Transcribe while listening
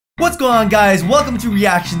What's going on, guys? Welcome to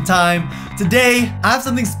reaction time. Today I have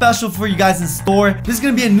something special for you guys in store. This is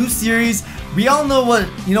gonna be a new series. We all know what,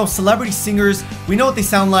 celebrity singers, we know what they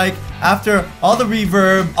sound like after all the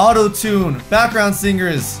reverb, auto-tune, background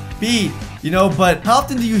singers, beat, but how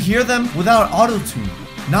often do you hear them without auto-tune?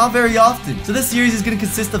 Not very often. So this series is gonna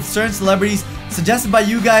consist of certain celebrities suggested by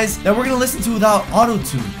you guys that we're gonna listen to without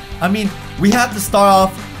auto-tune. I mean, we have to start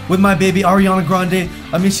off with my baby Ariana Grande.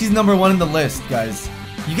 I mean, she's #1 in the list, guys.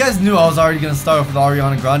 You guys knew I was already gonna start off with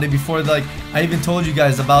Ariana Grande before I even told you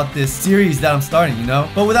guys about this series that I'm starting,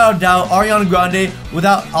 But without a doubt, Ariana Grande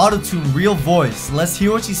without autotune, real voice. Let's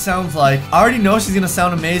hear what she sounds like. I already know she's gonna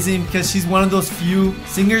sound amazing because she's one of those few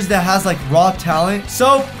singers that has raw talent.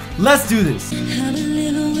 So let's do this. I've been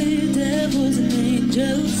living with devils and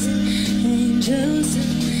angels, angels,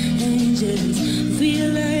 angels.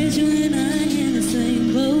 Realize you and I in the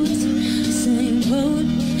same boat,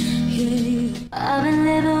 yeah. I've been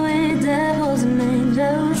living with devils and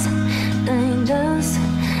angels, angels,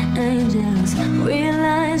 angels.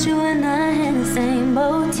 Realize you and I in the same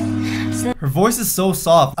boat. Her voice is so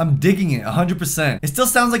soft. I'm digging it 100%. It still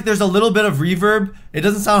sounds like there's a little bit of reverb. It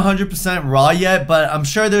doesn't sound 100% raw yet, but I'm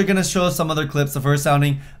sure they're gonna show us some other clips of her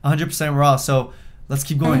sounding 100% raw. So let's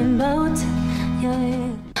keep going.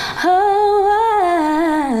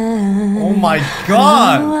 Oh my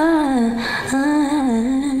god!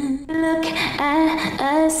 Look at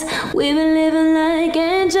us, we've been living like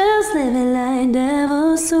angels, living like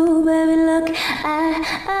devils. So baby, look at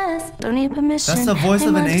us. Don't need permission. That's the voice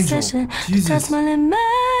of an angel. Jesus. Touch my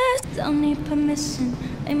limits. Don't need permission.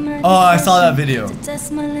 Oh, I saw that video.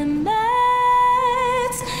 Test my limits,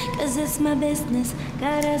 cause it's my business.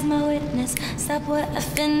 God as my witness. Stop what I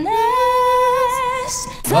finish.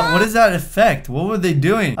 What is that effect? What were they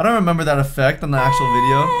doing? I don't remember that effect on the actual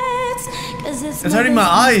video. It's hurting my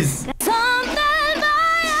eyes.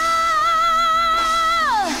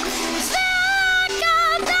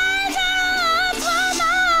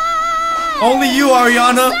 Only you,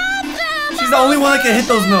 Ariana. She's the only one that can hit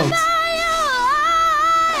those notes.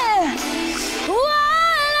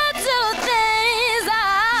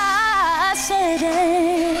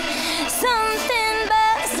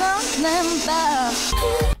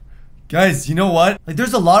 Guys, you know what?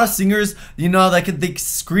 There's a lot of singers, that they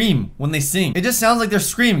scream when they sing. It just sounds like they're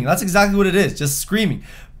screaming. That's exactly what it is, just screaming.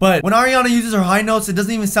 But when Ariana uses her high notes, it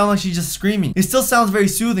doesn't even sound like she's just screaming. It still sounds very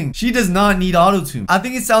soothing. She does not need auto-tune. I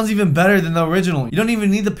think it sounds even better than the original. You don't even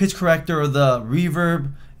need the pitch corrector or the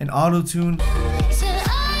reverb and auto-tune.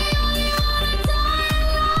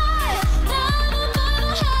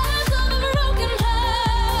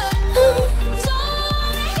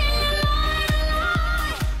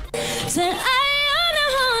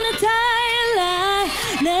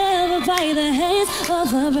 Never fight the hands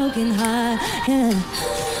of a broken heart. Yeah.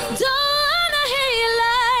 Don't wanna hear you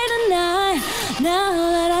lie tonight. Now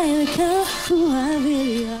that I become who I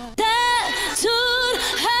really are. Tattooed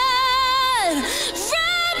head,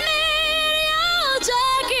 wrap me in your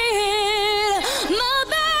jacket, my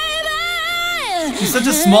baby. She's such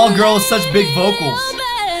a small girl with such big vocals.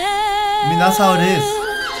 I mean, that's how it is.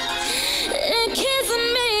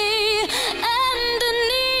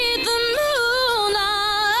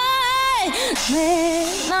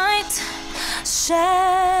 Midnight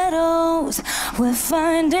shadows, we're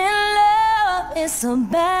finding love, it's a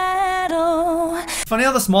battle. Funny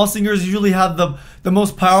how the small singers usually have the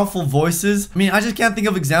most powerful voices. I mean, I just can't think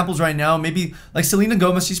of examples right now. Maybe like Selena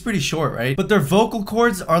Gomez, she's pretty short, right? But their vocal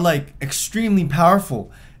cords are extremely powerful.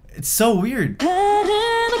 It's so weird.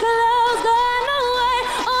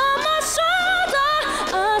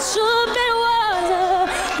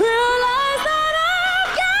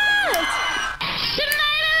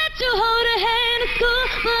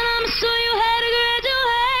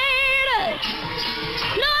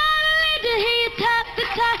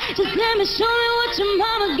 Just let me show you what your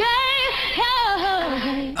mama gave.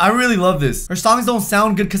 I really love this. Her songs don't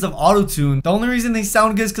sound good because of autotune. The only reason they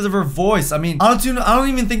sound good is because of her voice. I mean, autotune, I don't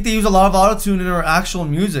even think they use a lot of autotune in her actual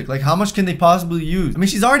music. How much can they possibly use? I mean,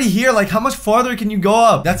 she's already here. How much farther can you go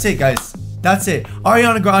up? That's it, guys. That's it.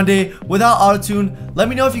 Ariana Grande without autotune. Let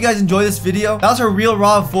me know if you guys enjoy this video. That was her real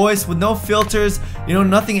raw voice with no filters,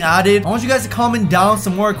 nothing added. I want you guys to comment down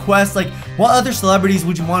some more requests. What other celebrities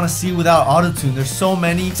would you want to see without autotune? There's so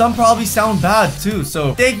many. Some probably sound bad too.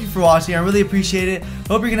 So thank you for watching. I really appreciate it.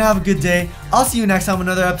 Hope you're gonna have a good day. I'll see you next time with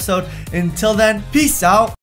another episode. Until then, peace out.